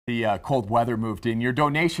The cold weather moved in. Your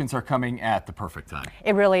donations are coming at the perfect time.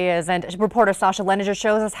 It really is. And reporter Sasha Leninger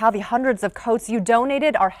shows us how the hundreds of coats you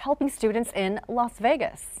donated are helping students in Las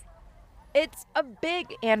Vegas. It's a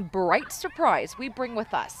big and bright surprise we bring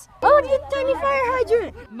with us. Oh, it's a tiny fire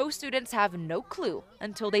hydrant. Most students have no clue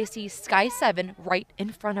until they see Sky 7 right in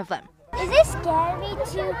front of them. Is it scary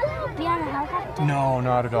to be on a helicopter? No,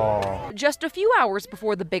 not at all. Just a few hours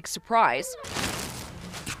before the big surprise,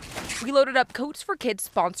 we loaded up Coats for Kids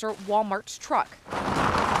sponsor Walmart's truck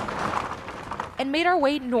and made our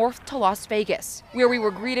way north to Las Vegas, where we were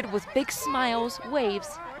greeted with big smiles,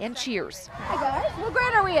 waves, and cheers. Hi guys, what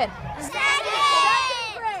grade are we in? Second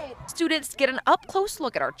grade. Students get an up-close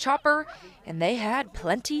look at our chopper, and they had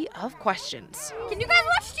plenty of questions. Can you guys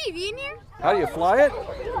watch TV in here? How do you fly it?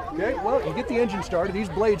 Okay, well, you get the engine started. These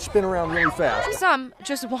blades spin around really fast. Some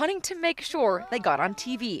just wanting to make sure they got on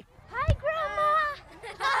TV. Hi, Grandma.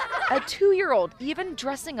 A 2-year-old even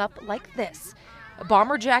dressing up like this, a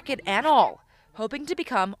bomber jacket and all, hoping to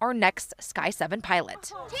become our next Sky 7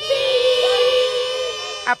 pilot.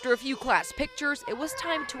 After a few class pictures, it was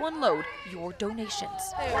time to unload your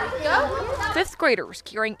donations. There we go. 5th graders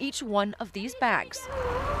carrying each one of these bags,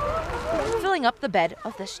 filling up the bed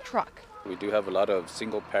of this truck. We do have a lot of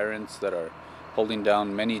single parents that are holding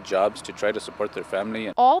down many jobs to try to support their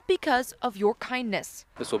family. All because of your kindness.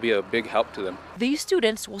 This will be a big help to them. These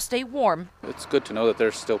students will stay warm. It's good to know that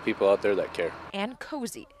there's still people out there that care. And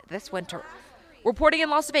cozy this winter. Reporting in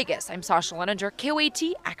Las Vegas, I'm Sasha Leninger,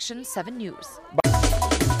 KOAT Action 7 News.